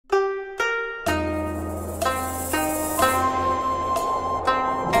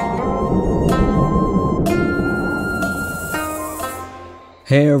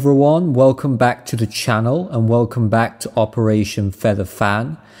Hey everyone, welcome back to the channel and welcome back to Operation Feather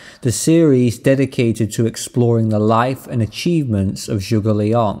Fan, the series dedicated to exploring the life and achievements of Zhuge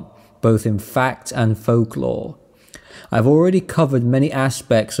Liang, both in fact and folklore. I've already covered many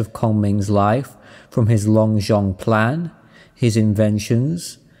aspects of Kongming's life, from his Longzhong plan, his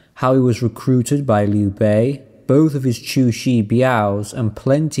inventions, how he was recruited by Liu Bei, both of his Chu Shi Biaos and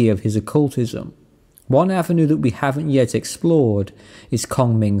plenty of his occultism. One avenue that we haven't yet explored is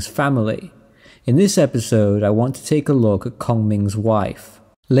Kongming's family. In this episode, I want to take a look at Kongming's wife.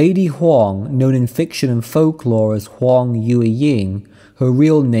 Lady Huang, known in fiction and folklore as Huang Yueying, her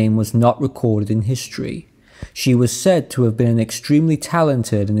real name was not recorded in history. She was said to have been an extremely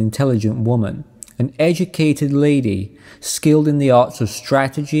talented and intelligent woman, an educated lady, skilled in the arts of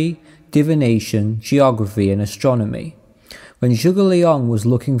strategy, divination, geography, and astronomy. When Zhuge Liang was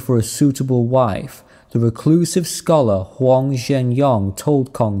looking for a suitable wife, the reclusive scholar Huang Zhenyang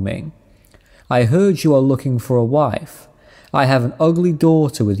told Kongming, "I heard you are looking for a wife. I have an ugly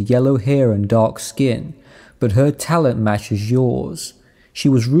daughter with yellow hair and dark skin, but her talent matches yours. She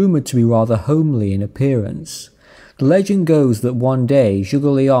was rumored to be rather homely in appearance." The legend goes that one day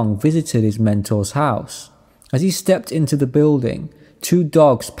Zhuge Liang visited his mentor's house. As he stepped into the building, two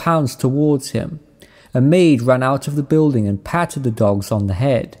dogs pounced towards him. A maid ran out of the building and patted the dogs on the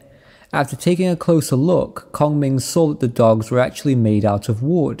head. After taking a closer look, Kongming saw that the dogs were actually made out of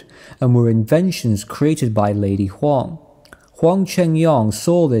wood and were inventions created by Lady Huang. Huang Zhenyang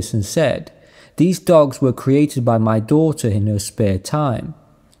saw this and said, "These dogs were created by my daughter in her spare time."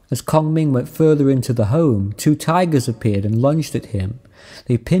 As Kongming went further into the home, two tigers appeared and lunged at him.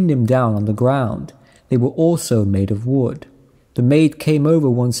 They pinned him down on the ground. They were also made of wood. The maid came over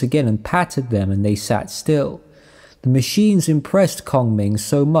once again and patted them, and they sat still. The machines impressed Kongming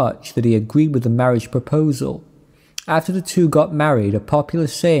so much that he agreed with the marriage proposal. After the two got married, a popular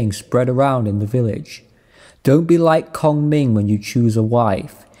saying spread around in the village. "Don't be like Kongming when you choose a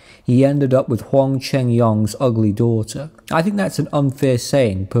wife. He ended up with Huang Zhenyang's ugly daughter." I think that's an unfair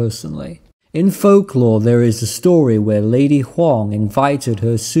saying, personally. In folklore, there is a story where Lady Huang invited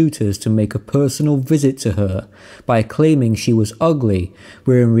her suitors to make a personal visit to her by claiming she was ugly,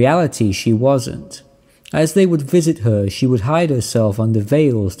 where in reality she wasn't. As they would visit her, she would hide herself under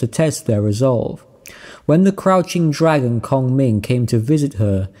veils to test their resolve. When the crouching dragon Kongming came to visit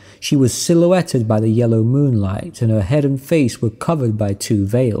her, she was silhouetted by the yellow moonlight, and her head and face were covered by two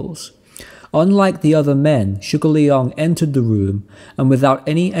veils. Unlike the other men, Zhuge Liang entered the room and without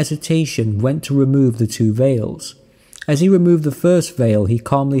any hesitation went to remove the two veils. As he removed the first veil, he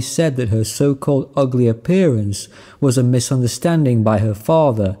calmly said that her so-called ugly appearance was a misunderstanding by her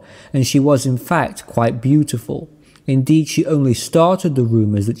father, and she was in fact quite beautiful. Indeed, she only started the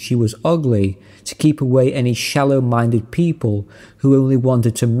rumors that she was ugly to keep away any shallow-minded people who only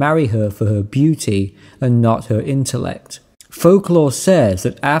wanted to marry her for her beauty and not her intellect. Folklore says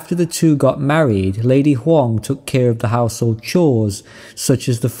that after the two got married, Lady Huang took care of the household chores such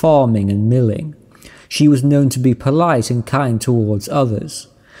as the farming and milling. She was known to be polite and kind towards others.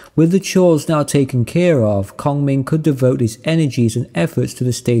 With the chores now taken care of, Kongming could devote his energies and efforts to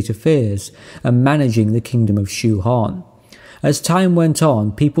the state affairs and managing the kingdom of Shu Han. As time went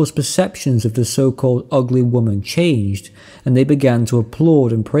on, people's perceptions of the so-called ugly woman changed, and they began to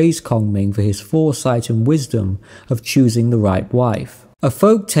applaud and praise Kongming for his foresight and wisdom of choosing the right wife. A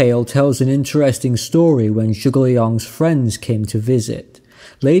folk tale tells an interesting story when Zhuge Liang's friends came to visit.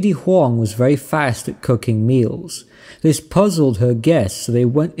 Lady Huang was very fast at cooking meals. This puzzled her guests, so they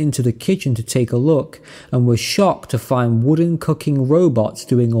went into the kitchen to take a look and were shocked to find wooden cooking robots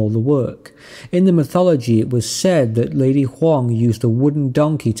doing all the work. In the mythology, it was said that Lady Huang used a wooden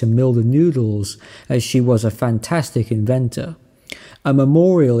donkey to mill the noodles, as she was a fantastic inventor. A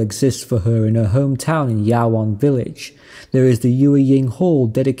memorial exists for her in her hometown in Yawan village. There is the Yueying Hall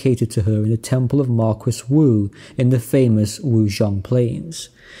dedicated to her in the temple of Marquis Wu in the famous Wuzhong Plains.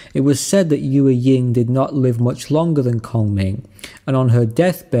 It was said that Yueying did not live much longer than Kongming, and on her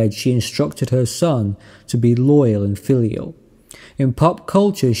deathbed she instructed her son to be loyal and filial. In pop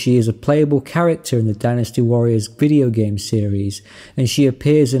culture, she is a playable character in the Dynasty Warriors video game series, and she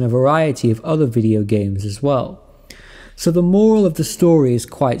appears in a variety of other video games as well. So the moral of the story is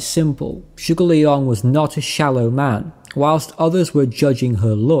quite simple. Zhuge Liang was not a shallow man. Whilst others were judging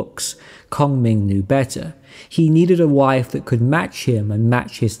her looks, Kongming knew better. He needed a wife that could match him and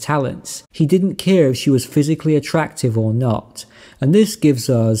match his talents. He didn't care if she was physically attractive or not, and this gives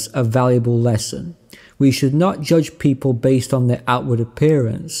us a valuable lesson. We should not judge people based on their outward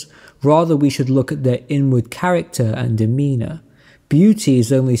appearance. Rather, we should look at their inward character and demeanor. Beauty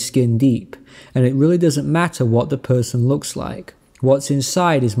is only skin deep, and it really doesn't matter what the person looks like. What's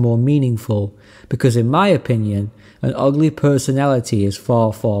inside is more meaningful, because in my opinion, an ugly personality is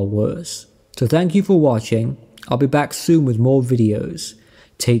far, far worse. So thank you for watching. I'll be back soon with more videos.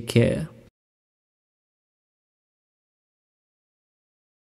 Take care.